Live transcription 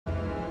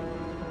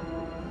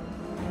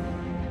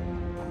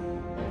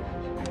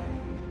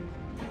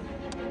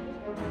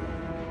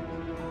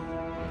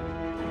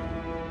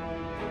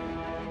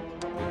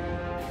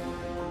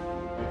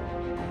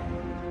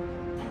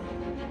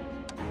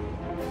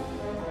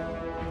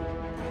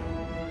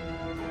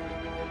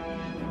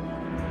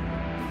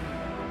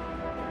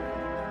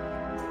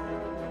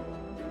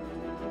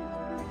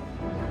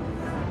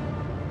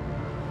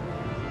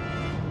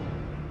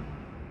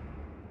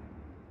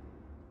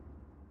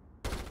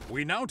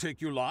We now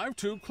take you live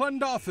to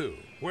Klendathu,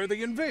 where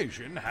the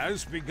invasion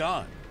has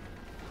begun.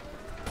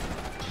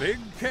 Big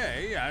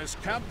K, as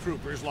camp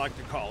troopers like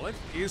to call it,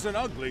 is an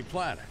ugly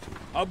planet,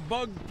 a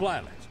bug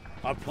planet,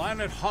 a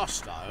planet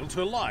hostile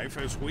to life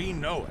as we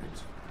know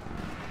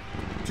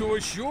it. To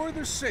assure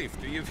the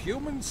safety of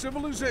human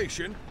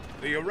civilization,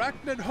 the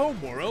arachnid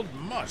homeworld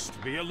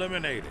must be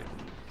eliminated.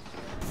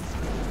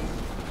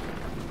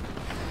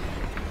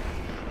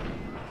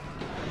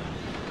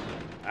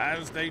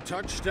 As they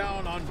touch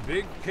down on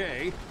Big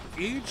K,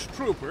 each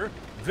trooper,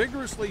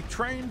 vigorously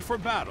trained for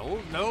battle,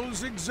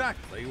 knows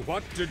exactly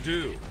what to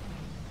do.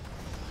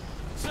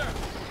 Sir,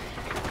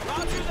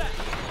 roger that.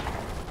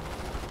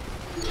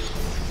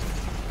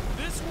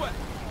 This way.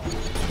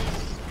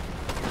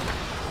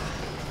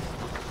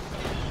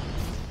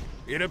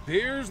 It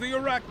appears the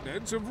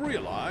arachnids have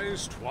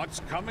realized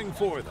what's coming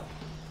for them.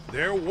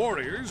 Their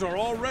warriors are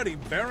already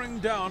bearing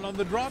down on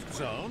the drop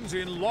zones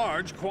in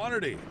large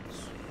quantities.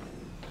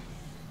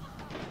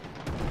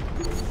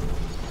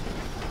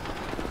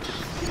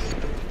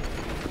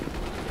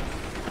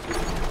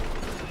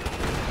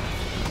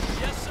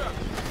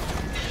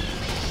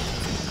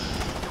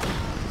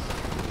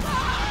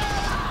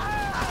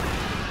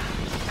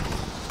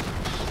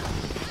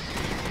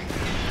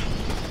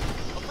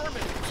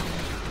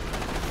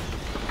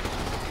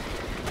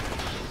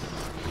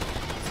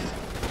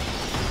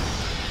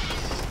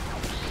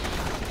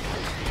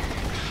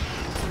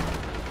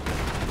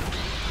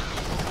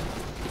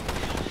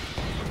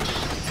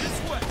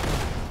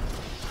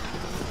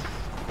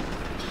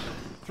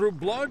 Through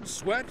blood,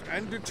 sweat,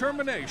 and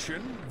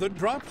determination, the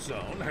drop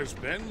zone has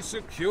been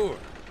secured.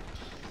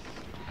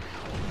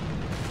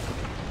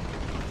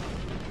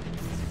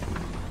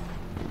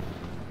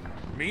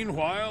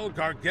 Meanwhile,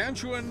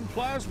 gargantuan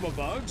plasma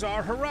bugs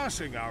are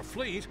harassing our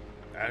fleet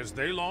as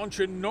they launch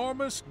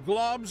enormous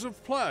globs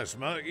of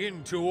plasma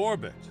into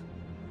orbit.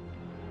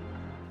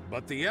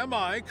 But the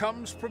MI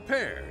comes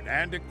prepared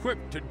and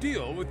equipped to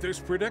deal with this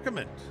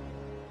predicament.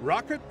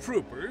 Rocket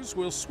troopers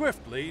will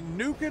swiftly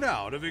nuke it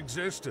out of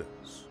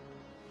existence.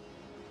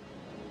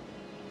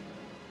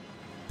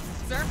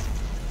 Sir?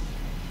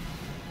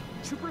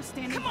 Troopers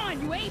standing... Come on,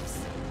 you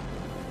apes!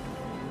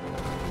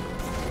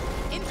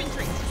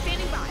 Infantry,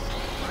 standing by.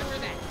 Roger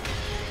that.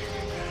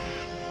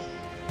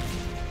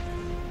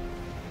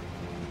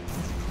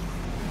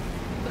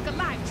 Look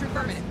alive,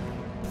 troopers.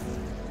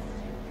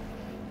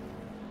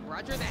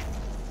 Roger that.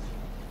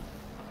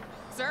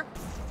 Sir?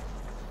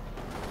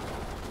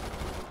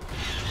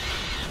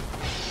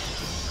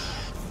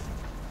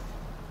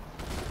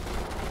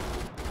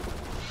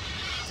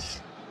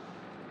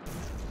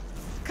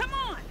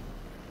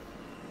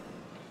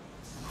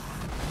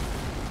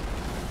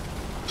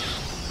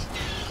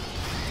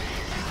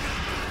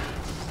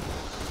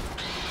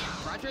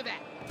 Roger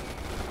that.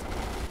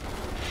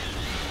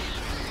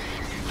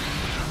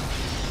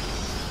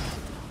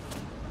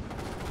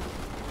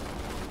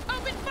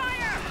 Open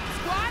fire!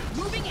 Squad,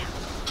 moving out.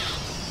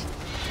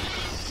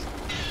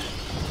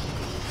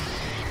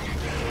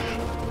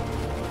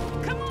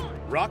 Come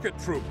on! Rocket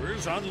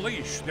troopers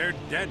unleash their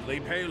deadly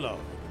payload.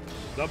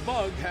 The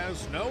bug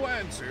has no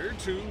answer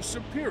to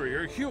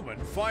superior human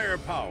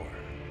firepower.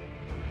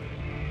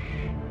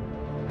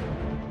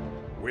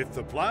 With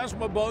the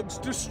plasma bugs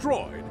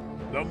destroyed,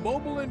 the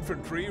mobile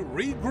infantry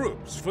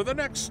regroups for the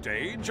next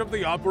stage of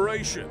the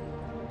operation.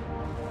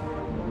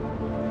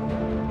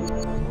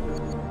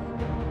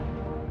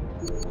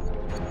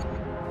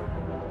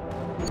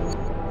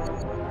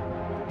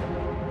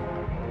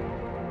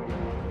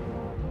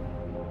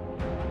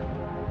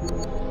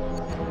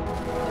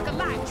 Look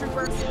alive,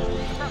 troopers.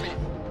 Affirmative.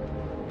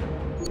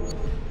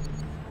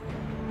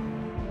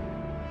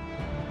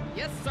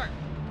 Yes, sir.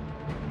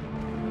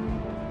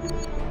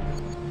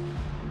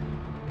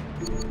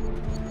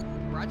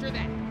 Roger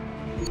that.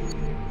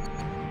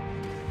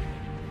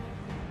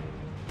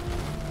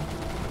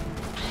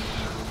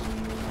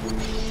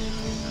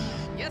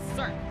 Yes,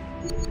 sir.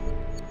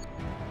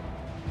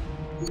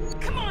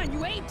 Come on,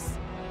 you apes!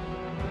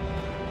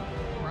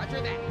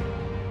 Roger that.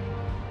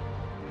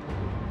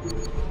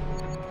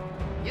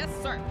 Yes,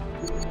 sir.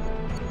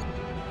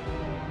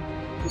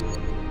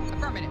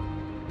 Affirmative.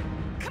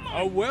 Come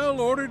on! A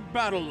well-ordered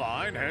battle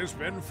line has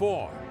been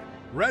formed,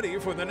 ready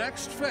for the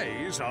next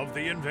phase of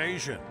the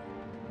invasion.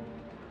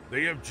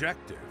 The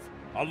objective,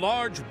 a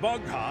large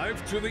bug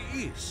hive to the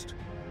east.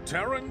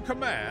 Terran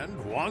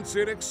Command wants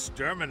it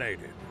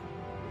exterminated.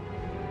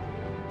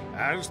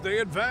 As they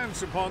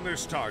advance upon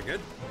this target,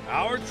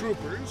 our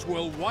troopers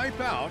will wipe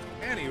out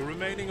any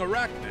remaining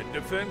arachnid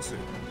defenses.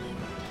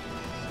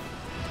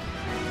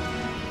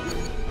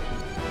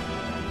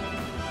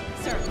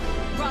 Sir,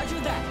 roger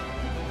that.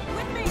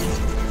 With me!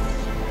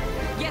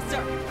 Yes,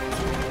 sir.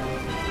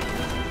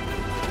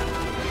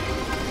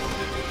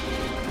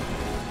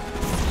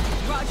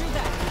 Roger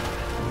that.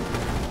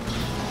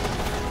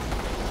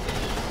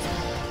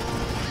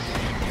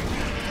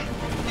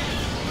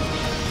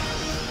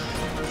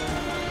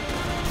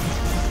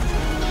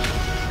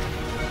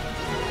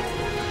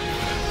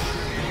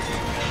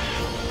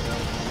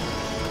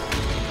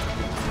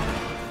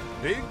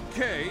 Big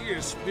K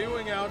is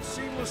spewing out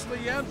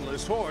seamlessly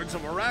endless hordes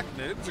of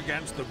arachnids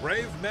against the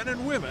brave men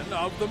and women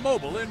of the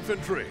mobile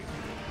infantry.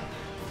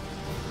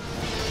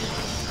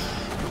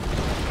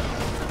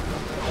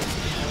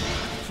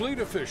 Fleet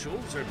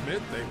officials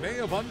admit they may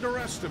have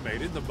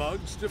underestimated the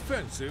bug's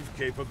defensive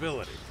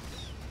capability.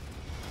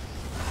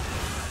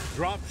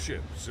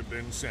 Dropships have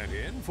been sent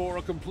in for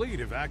a complete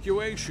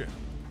evacuation,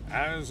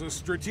 as a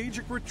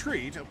strategic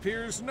retreat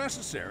appears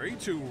necessary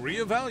to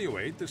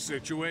reevaluate the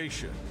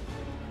situation.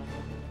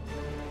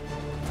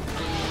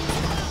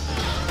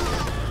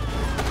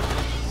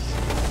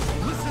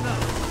 Listen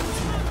up.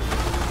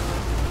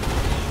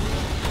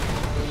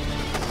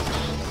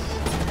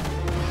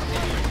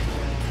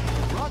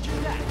 Roger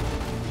that.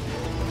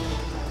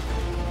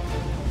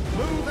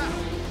 Move out.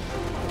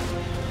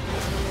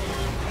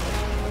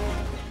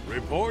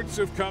 Reports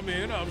have come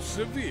in of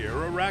severe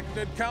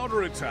arachnid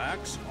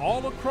counterattacks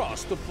all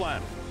across the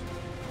planet.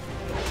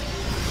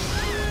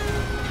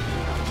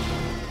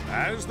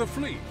 As the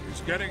fleet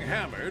is getting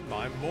hammered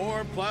by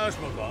more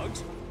plasma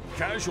bugs,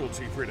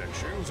 casualty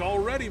predictions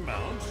already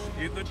mount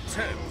in the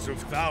tens of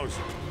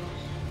thousands.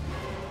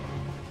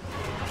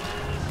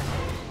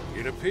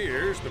 It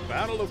appears the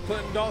Battle of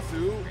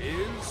Clendathu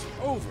is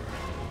over.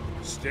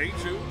 Stay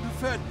tuned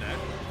to FedNet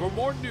for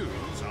more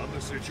news on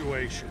the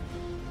situation.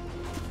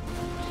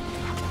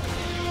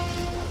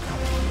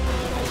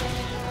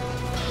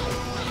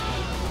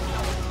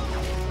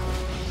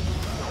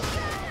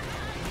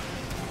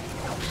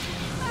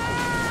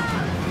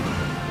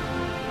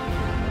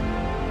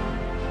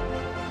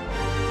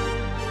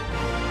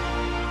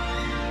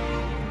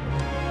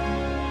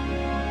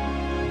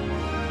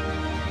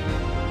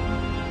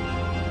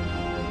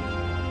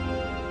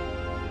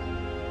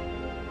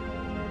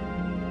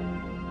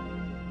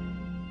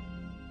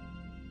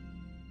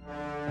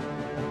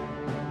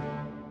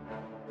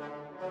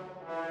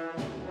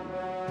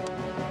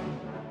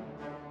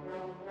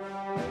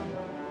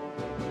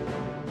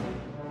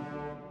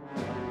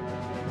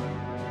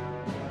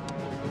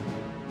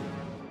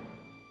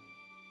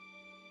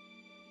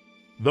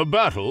 The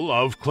Battle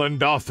of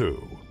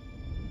Clendathu.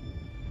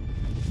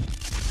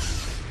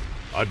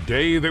 A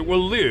day that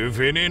will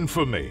live in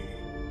infamy.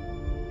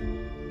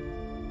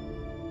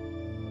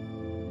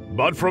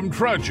 But from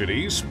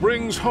tragedy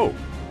springs hope,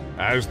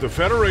 as the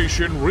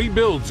Federation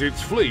rebuilds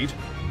its fleet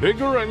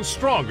bigger and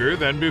stronger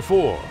than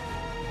before.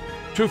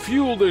 To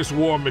fuel this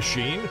war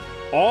machine,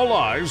 all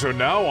eyes are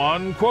now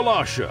on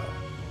Quellasha.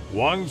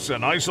 Once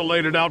an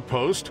isolated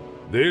outpost,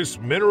 this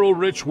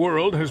mineral-rich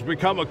world has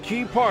become a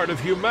key part of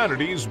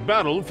humanity's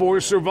battle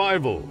for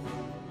survival.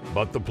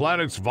 But the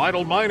planet's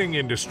vital mining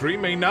industry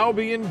may now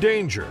be in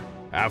danger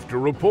after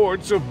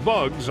reports of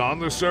bugs on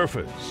the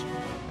surface.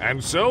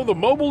 And so the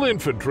mobile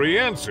infantry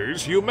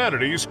answers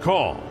humanity's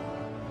call.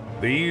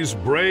 These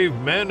brave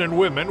men and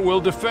women will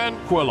defend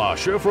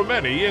Quellasha from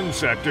any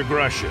insect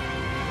aggression.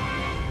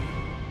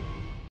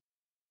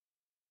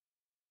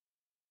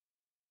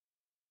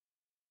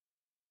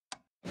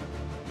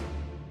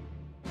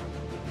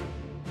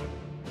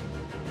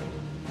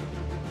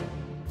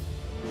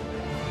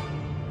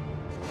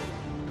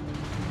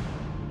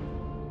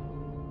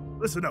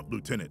 Listen up,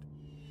 Lieutenant.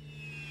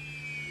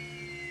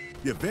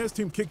 The advance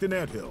team kicked an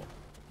anthill.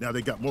 Now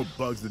they got more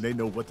bugs than they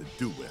know what to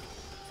do with.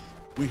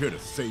 We're here to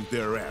save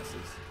their asses.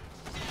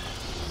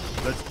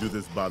 Let's do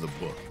this by the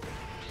book.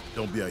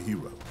 Don't be a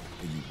hero,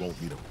 and you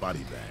won't need a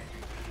body bag.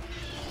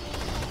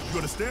 You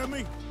understand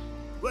me?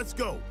 Let's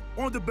go.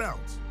 On the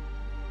bounce.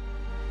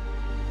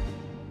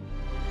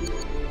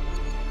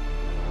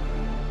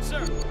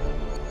 Sir.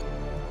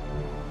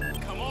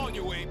 Come on,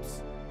 you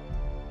apes.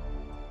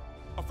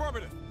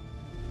 Affirmative.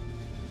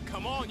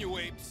 Come on, you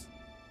apes.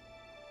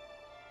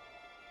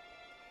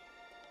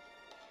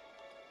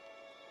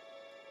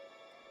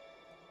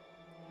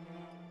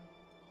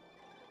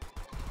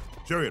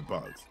 Chariot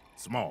bugs.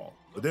 Small,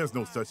 but there's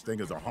no such thing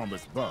as a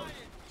harmless bug.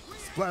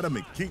 Splat them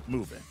and keep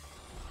moving.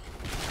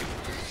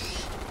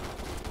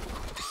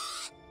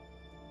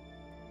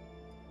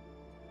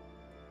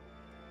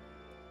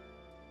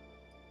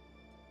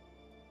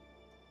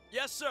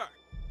 Yes, sir.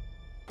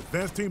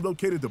 Advance team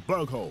located the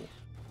bug hole.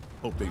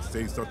 Hope they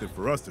save something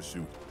for us to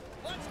shoot.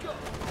 Let's go.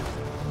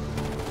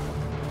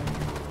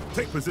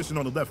 Take position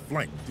on the left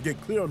flank to get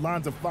clear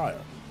lines of fire.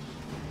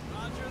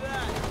 Roger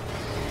that.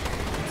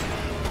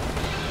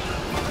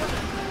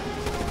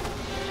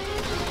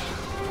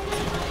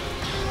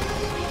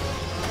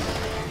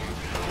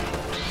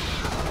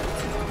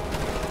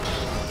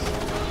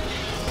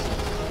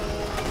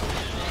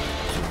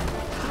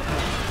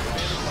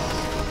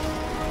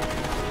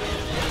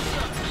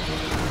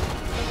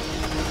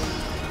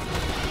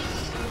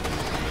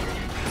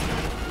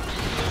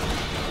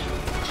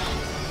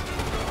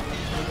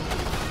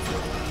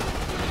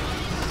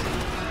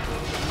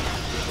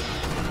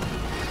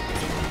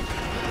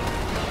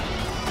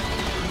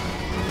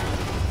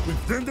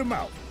 Send them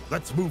out.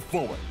 Let's move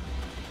forward.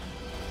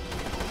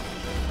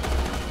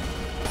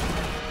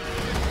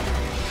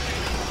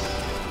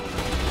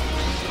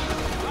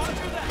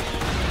 Roger that.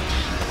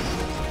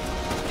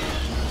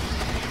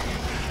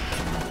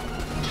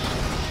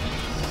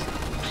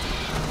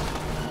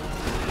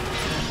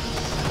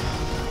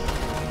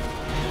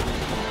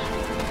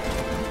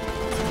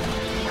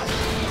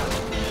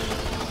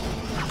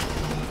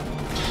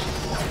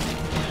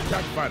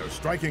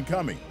 Strike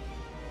incoming.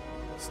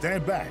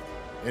 Stand back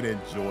and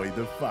enjoy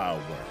the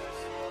fireworks.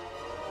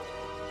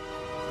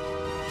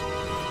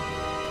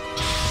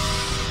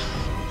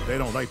 They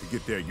don't like to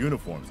get their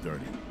uniforms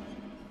dirty,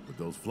 but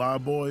those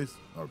flyboys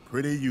are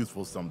pretty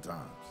useful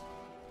sometimes.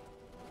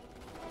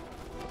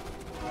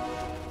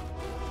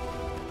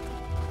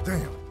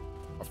 Damn,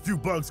 a few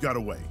bugs got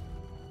away.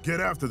 Get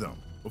after them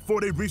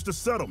before they reach the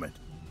settlement.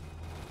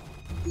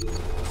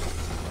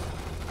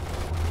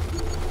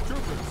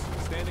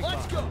 Troopers, standing by.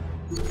 Let's go!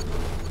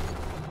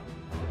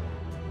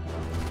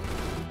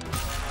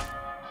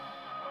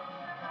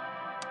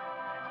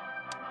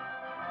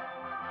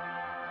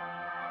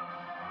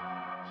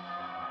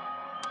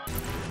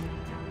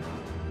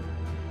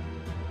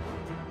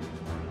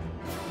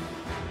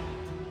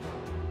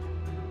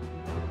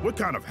 What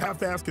kind of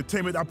half-assed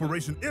containment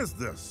operation is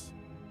this?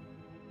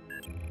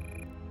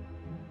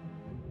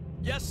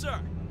 Yes, sir.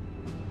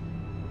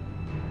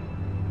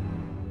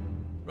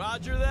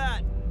 Roger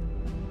that.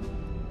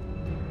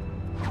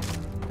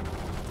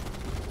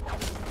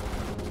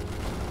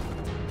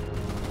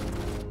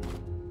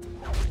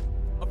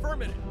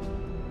 Affirmative.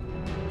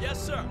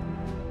 Yes, sir.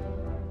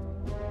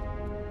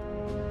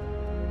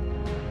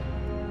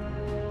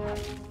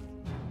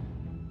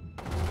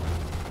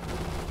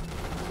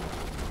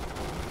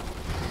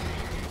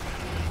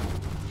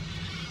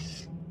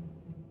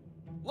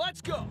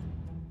 Let's go.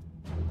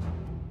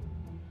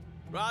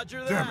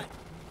 Roger that. Damn it.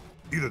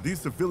 Either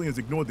these civilians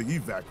ignored the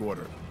evac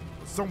order,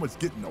 or someone's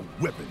getting a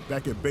whipping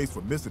back at base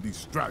for missing these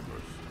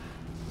stragglers.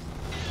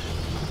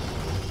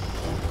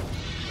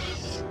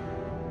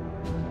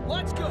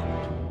 Let's go.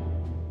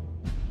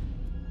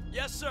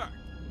 Yes, sir.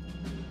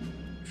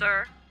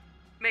 Sir,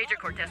 Major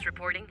Cortez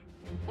reporting.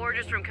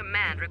 Orders from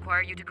command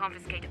require you to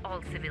confiscate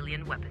all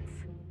civilian weapons.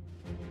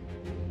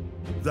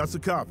 That's a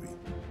copy.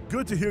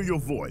 Good to hear your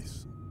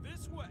voice.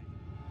 This way.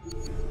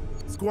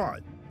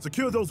 Squad,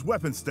 secure those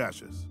weapon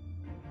stashes.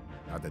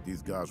 Not that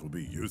these guys will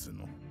be using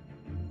them.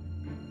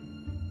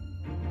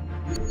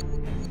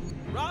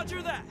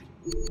 Roger that.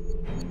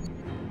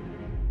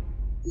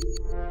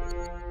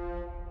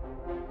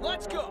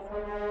 Let's go.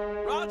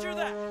 Roger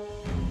that.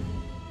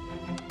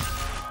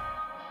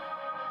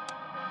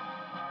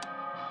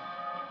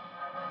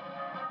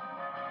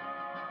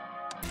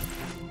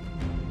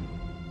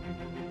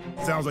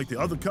 Sounds like the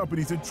other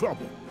company's in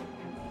trouble.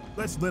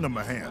 Let's lend them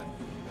a hand.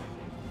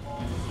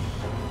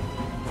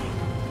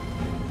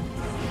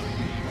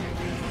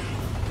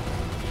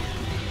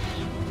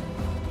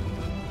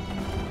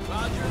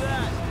 Roger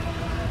that.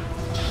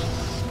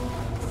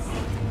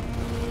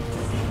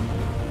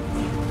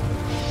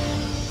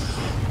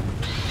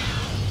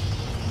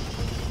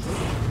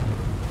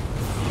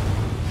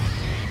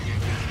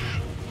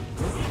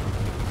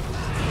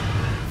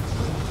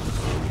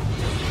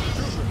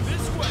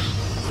 This way.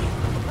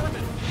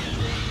 Affirmative.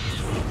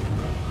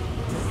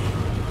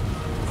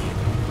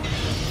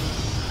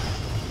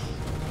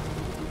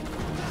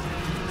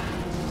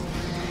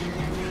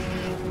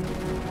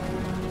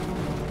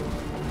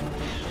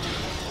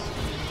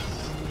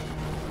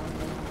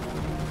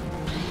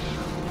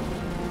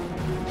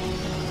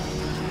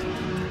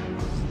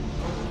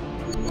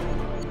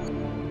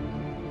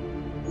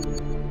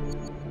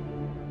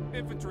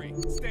 Infantry,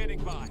 standing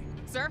by.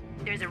 Sir?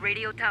 There's a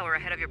radio tower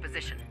ahead of your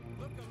position.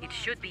 It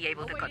should be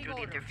able to cut Awaiting through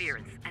the orders.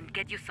 interference and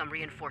get you some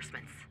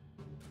reinforcements.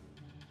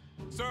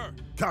 Sir.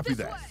 Copy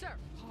that. Sir,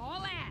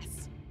 haul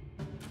ass.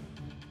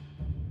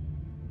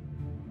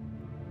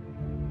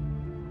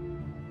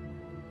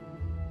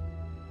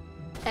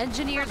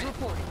 Engineers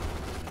reporting.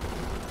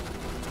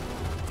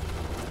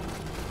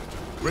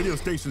 Radio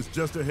station's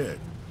just ahead.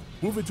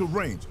 Move into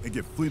range and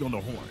get fleet on the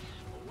horn.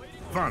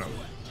 Finally,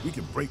 we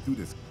can break through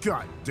this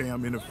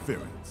goddamn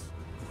interference.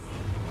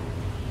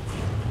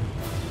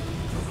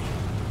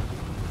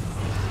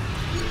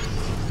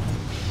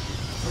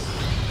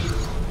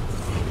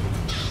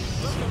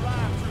 Look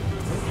alive,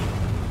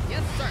 troopers.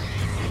 Yes, sir.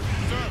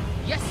 Sir.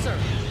 Yes, sir.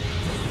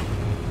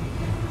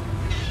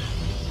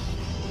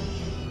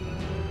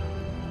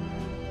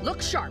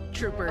 Look sharp,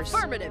 troopers.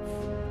 Affirmative.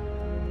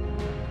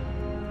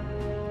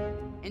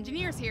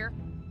 Engineers here.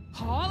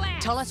 Haul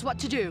ass. Tell us what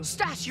to do.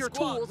 Stash your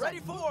Squad, tools. ready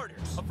for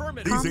orders.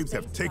 Affirmative. These apes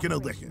have taken a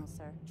licking.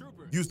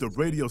 Troopers. Use the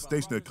radio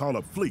station to call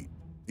up fleet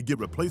and get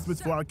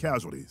replacements for our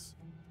casualties.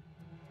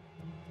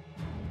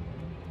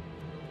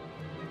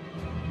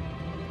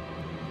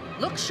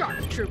 Look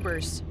sharp,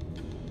 troopers.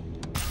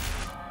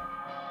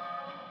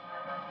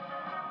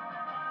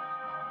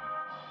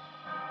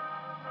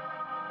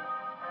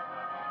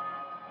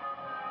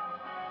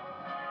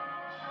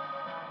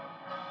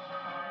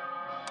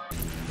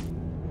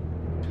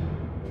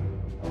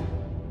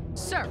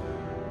 Sir.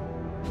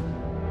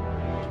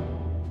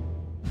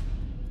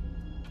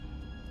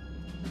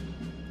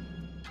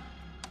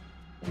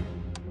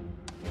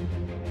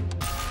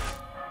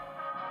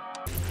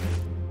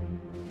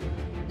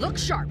 Look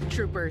sharp,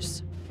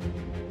 troopers.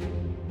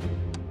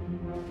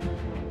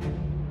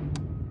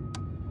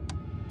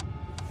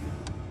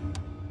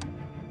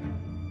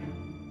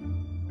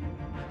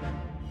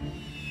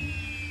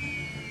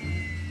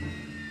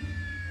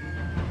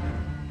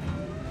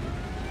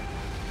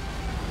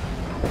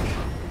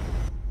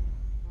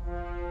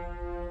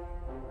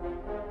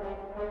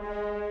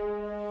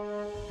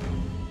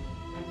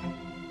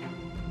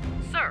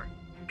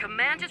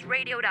 just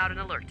radioed out an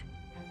alert.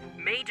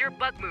 Major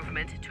bug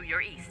movement to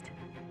your east.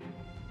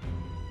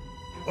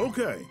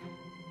 Okay,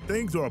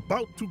 things are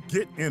about to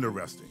get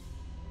interesting.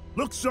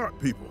 Look sharp,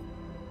 people.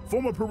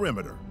 Form a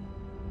perimeter.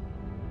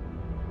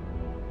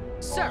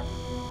 Sir.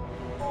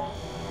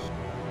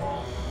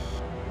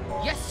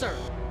 Yes, sir.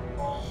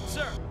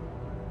 Sir,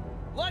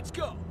 let's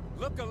go.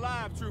 Look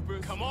alive,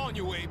 troopers. Come on,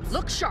 you apes.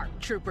 Look sharp,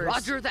 troopers.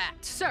 Roger that.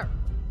 Sir.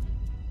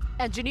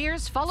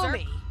 Engineers, follow Sir.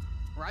 me.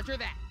 Roger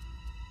that.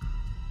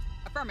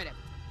 Affirmative.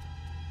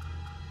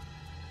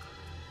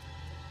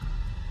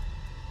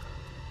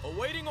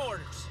 Awaiting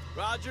orders.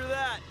 Roger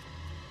that.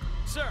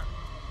 Sir.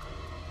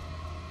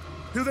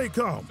 Here they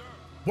come.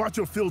 Watch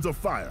your fields of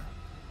fire.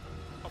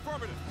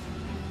 Affirmative.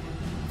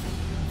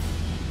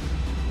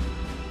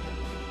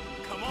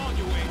 Come on,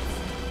 you apes.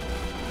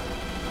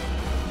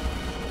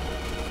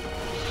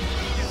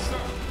 Yes,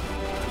 sir.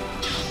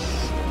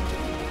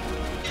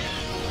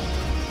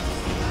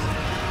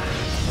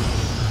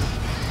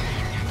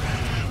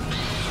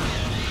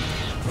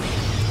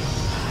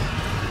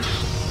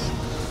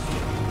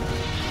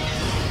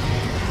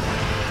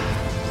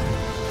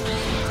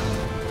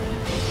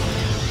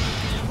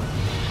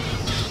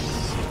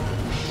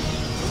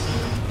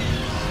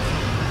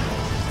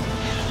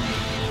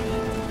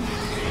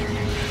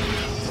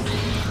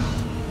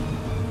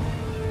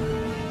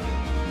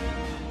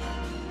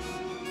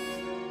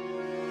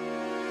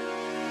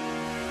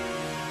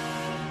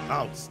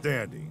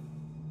 Outstanding.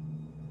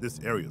 This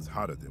area's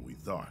hotter than we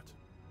thought.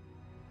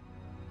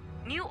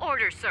 New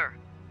orders, sir.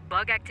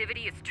 Bug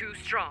activity is too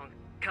strong.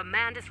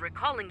 Command is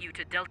recalling you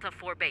to Delta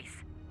 4 base.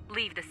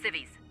 Leave the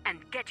civvies and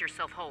get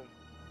yourself home.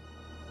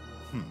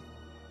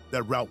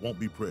 That route won't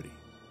be pretty.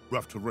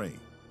 Rough terrain,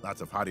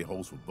 lots of hidey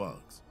holes for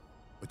bugs.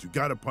 But you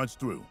gotta punch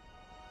through.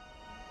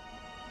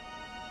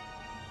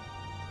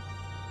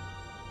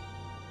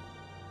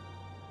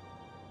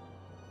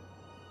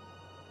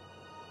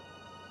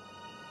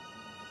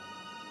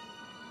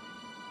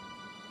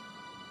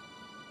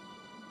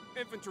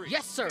 Infantry.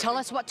 Yes, sir. Tell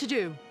us what to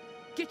do.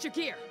 Get your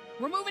gear.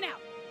 We're moving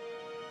out.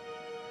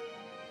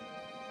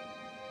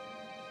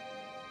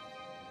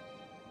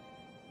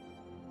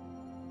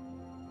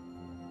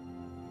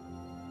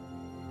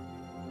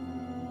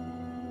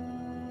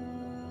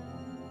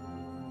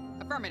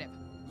 Affirmative.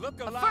 Look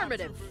alive,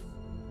 Affirmative. troopers.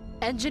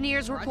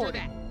 Engineers Roger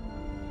reporting. that.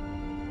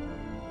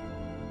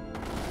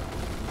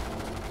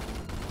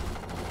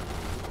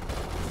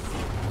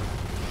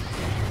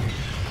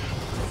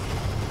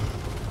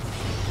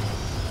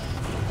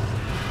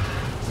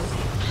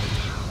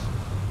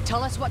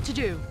 Tell us what to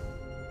do.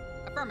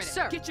 Affirmative.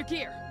 Sir. Get your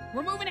gear.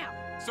 We're moving out.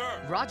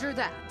 Sir. Roger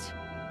that.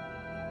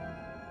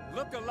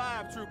 Look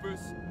alive, troopers.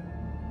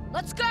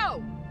 Let's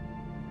go!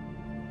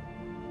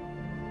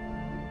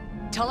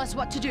 Tell us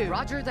what to do.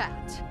 Roger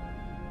that.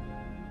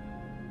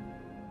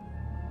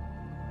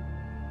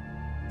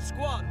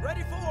 Squad,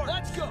 ready for orders.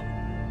 Let's go.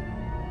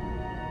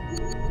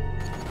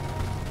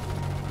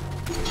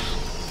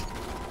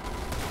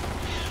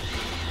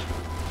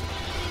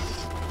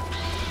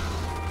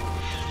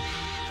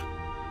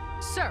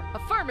 Sir,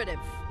 affirmative.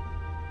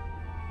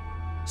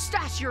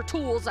 Stash your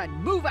tools and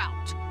move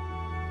out.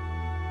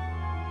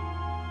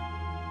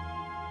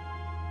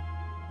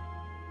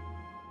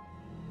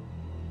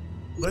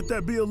 Let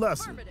that be a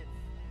lesson. Affirmative.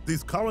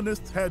 These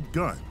colonists had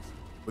guns,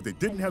 but they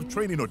didn't have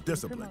training or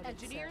discipline.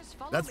 Engineers,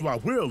 follow That's me. why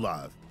we're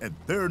alive, and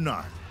they're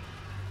not.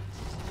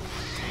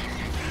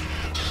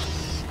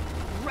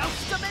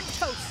 Roast them and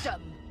toast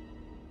them.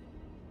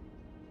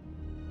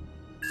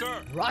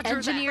 Sir. Roger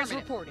Engineers that.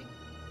 Affirmative. reporting.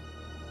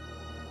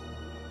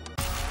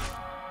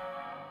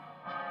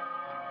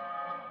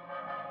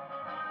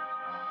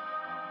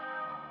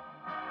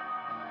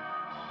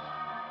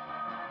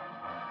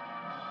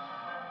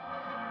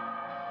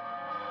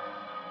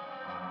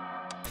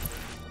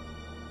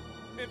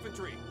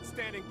 Infantry,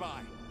 standing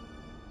by.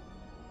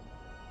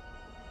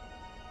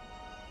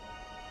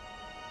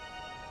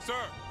 Sir.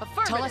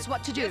 Affirmative. Tell us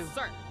what to do. Yes,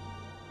 sir.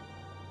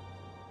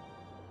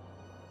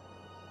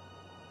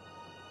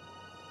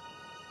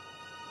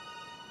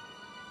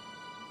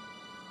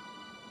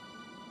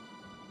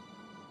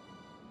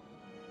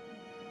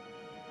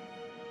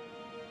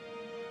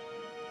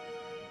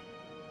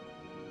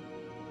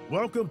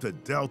 Welcome to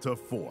Delta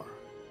 4.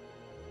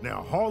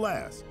 Now haul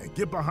ass and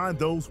get behind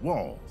those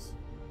walls.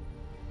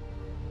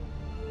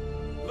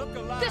 Look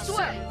alive. This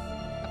way.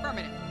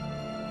 Affirmative.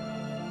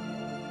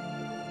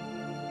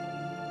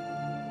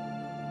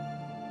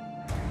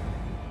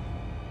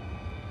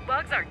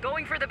 Bugs are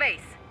going for the base.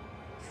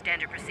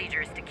 Standard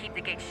procedure is to keep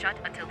the gate shut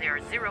until there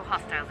are 0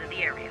 hostiles in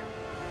the area.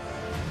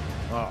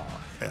 Oh,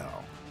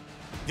 hell.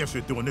 Guess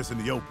you're doing this in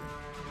the open.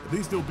 At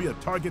least there'll be a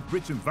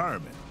target-rich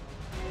environment.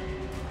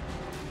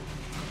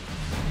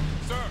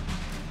 Sir.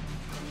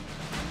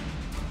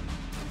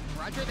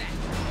 Roger that.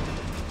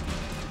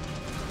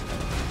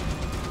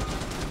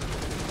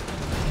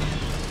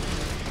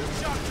 Good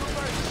shot,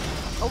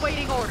 troopers.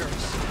 Awaiting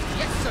orders.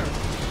 Yes, sir.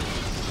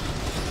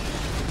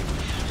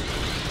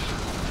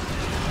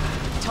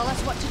 Tell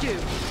us what to do.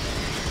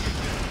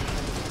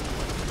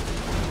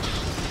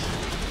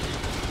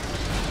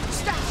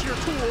 your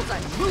tools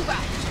and move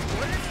out.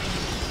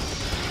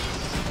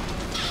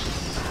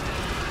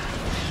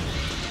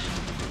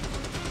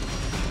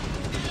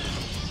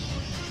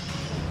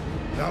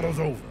 Battle's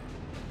over.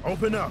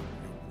 Open up,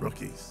 you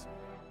rookies.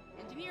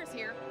 Engineers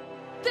here.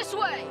 This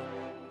way!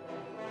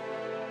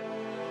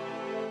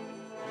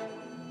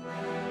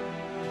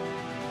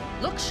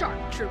 Look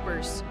sharp,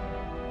 troopers.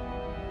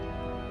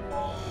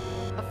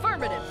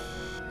 Affirmative.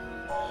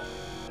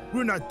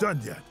 We're not done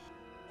yet.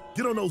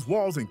 Get on those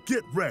walls and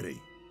get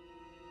ready.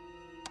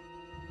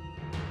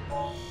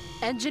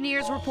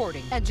 Engineers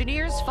reporting.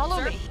 Engineers, follow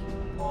Sir? me.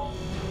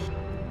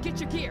 Get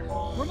your gear.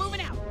 We're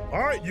moving out.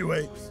 All right, you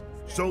apes.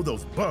 Show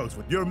those bugs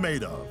what you're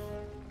made of.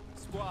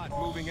 Squad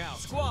moving out.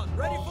 Squad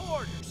ready for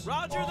orders.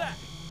 Roger that.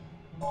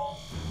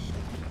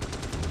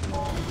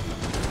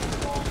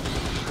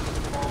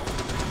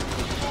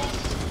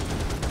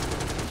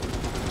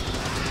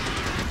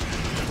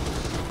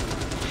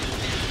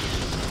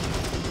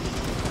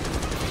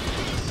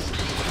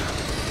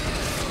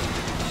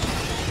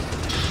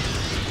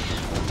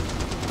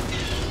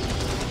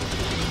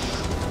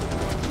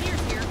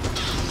 Engineers here.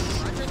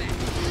 Roger that.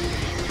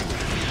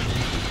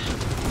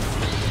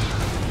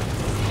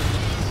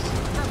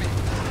 Affirmative.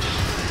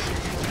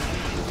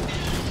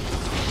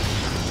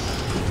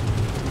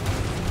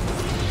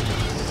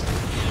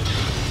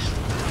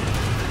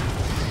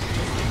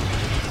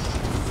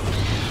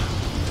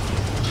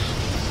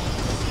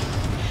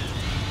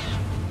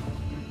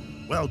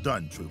 Well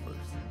done, troopers.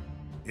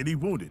 Any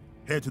wounded,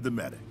 head to the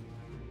medic.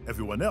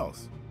 Everyone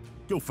else,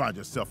 go find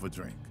yourself a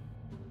drink.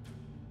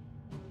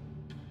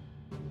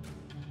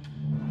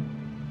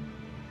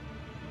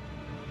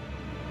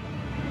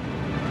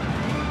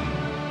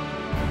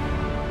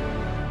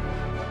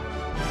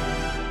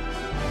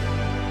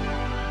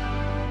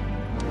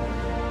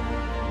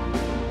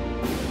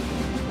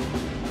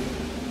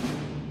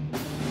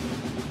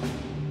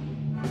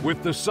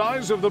 With the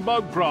size of the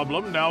bug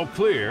problem now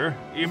clear,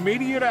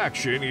 immediate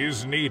action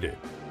is needed.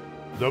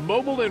 The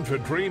mobile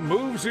infantry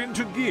moves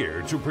into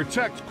gear to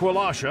protect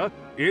Kwalasha,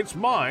 its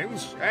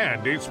mines,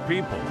 and its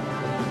people.